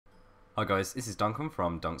Hi guys, this is Duncan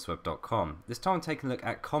from dunksweb.com. This time I'm taking a look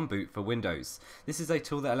at Conboot for Windows. This is a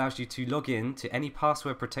tool that allows you to log in to any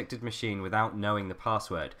password protected machine without knowing the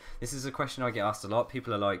password. This is a question I get asked a lot.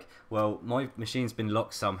 People are like, well, my machine's been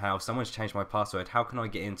locked somehow, someone's changed my password, how can I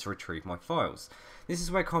get in to retrieve my files? This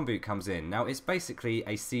is where Conboot comes in. Now it's basically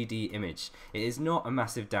a CD image. It is not a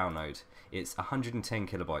massive download. It's 110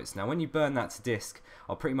 kilobytes. Now when you burn that to disk,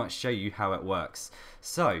 I'll pretty much show you how it works.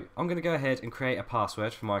 So I'm going to go ahead and create a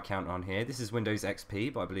password for my account on here. This is Windows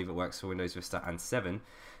XP, but I believe it works for Windows Vista and 7.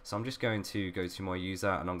 So I'm just going to go to my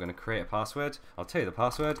user and I'm going to create a password. I'll tell you the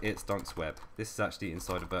password, it's dunksweb. This is actually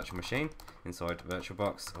inside a virtual machine, inside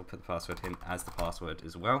VirtualBox. I'll put the password in as the password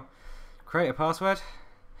as well. Create a password,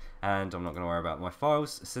 and I'm not going to worry about my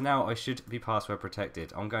files. So now I should be password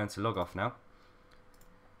protected. I'm going to log off now,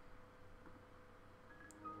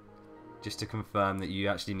 just to confirm that you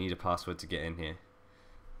actually need a password to get in here.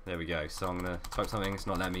 There we go. So I'm going to type something, it's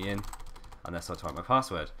not letting me in unless I type my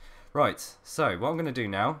password. Right, so what I'm going to do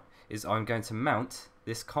now is I'm going to mount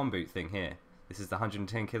this Conboot thing here. This is the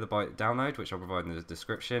 110 kilobyte download, which I'll provide in the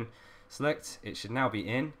description. Select, it should now be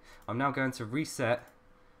in. I'm now going to reset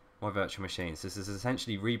my virtual machine. So this is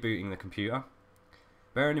essentially rebooting the computer.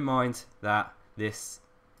 Bearing in mind that this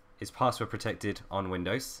is password protected on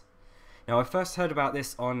Windows. Now I first heard about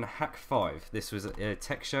this on Hack5. This was a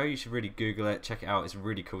tech show. You should really Google it, check it out. It's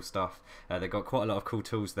really cool stuff. They've got quite a lot of cool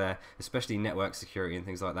tools there, especially network security and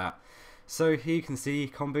things like that. So here you can see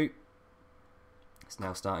Conboot. It's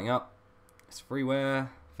now starting up. It's freeware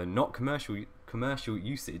for not commercial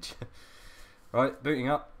usage. Right, booting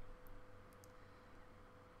up.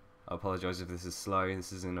 I apologise if this is slow.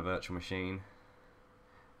 This is in a virtual machine,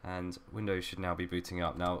 and Windows should now be booting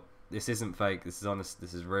up. Now this isn't fake. This is honest.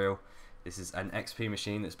 This is real. This is an XP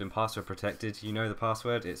machine that's been password protected. You know the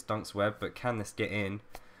password, it's dunksweb, but can this get in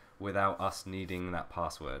without us needing that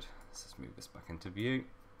password? Let's move this back into view.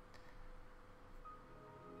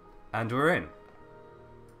 And we're in.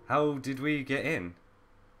 How did we get in?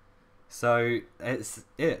 So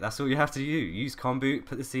that's all you have to do. Use Conboot,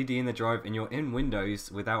 put the CD in the drive, and you're in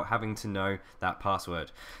Windows without having to know that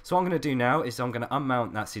password. So what I'm going to do now is I'm going to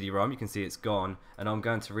unmount that CD-ROM. You can see it's gone, and I'm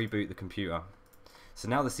going to reboot the computer. So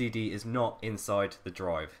now the CD is not inside the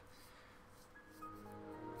drive.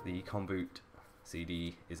 The Conboot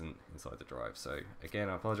CD isn't inside the drive. So again,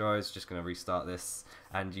 I apologise, just going to restart this,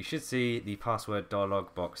 and you should see the password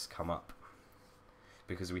dialog box come up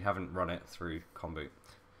because we haven't run it through Conboot.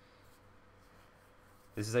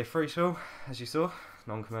 This is a free tool, as you saw,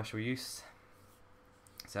 non-commercial use.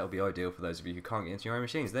 So that'll be ideal for those of you who can't get into your own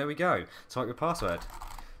machines. There we go. Type your password.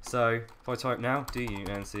 So if I type now,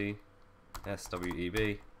 DUNCSWEB,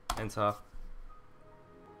 enter,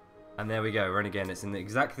 and there we go. We're in again. It's in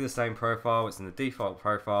exactly the same profile. It's in the default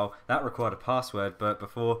profile. That required a password, but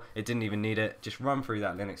before it didn't even need it. Just run through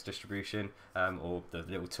that Linux distribution or the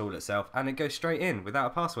little tool itself, and it goes straight in without a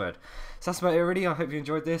password. So that's about it really. I hope you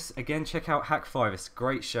enjoyed this. Again, check out Hack5. It's a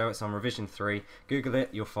great show. It's on revision 3. Google it,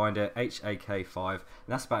 you'll find it. HAK5. And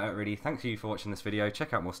that's about it really. Thank you for watching this video.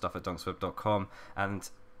 Check out more stuff at dunksweb.com, and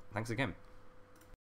thanks again.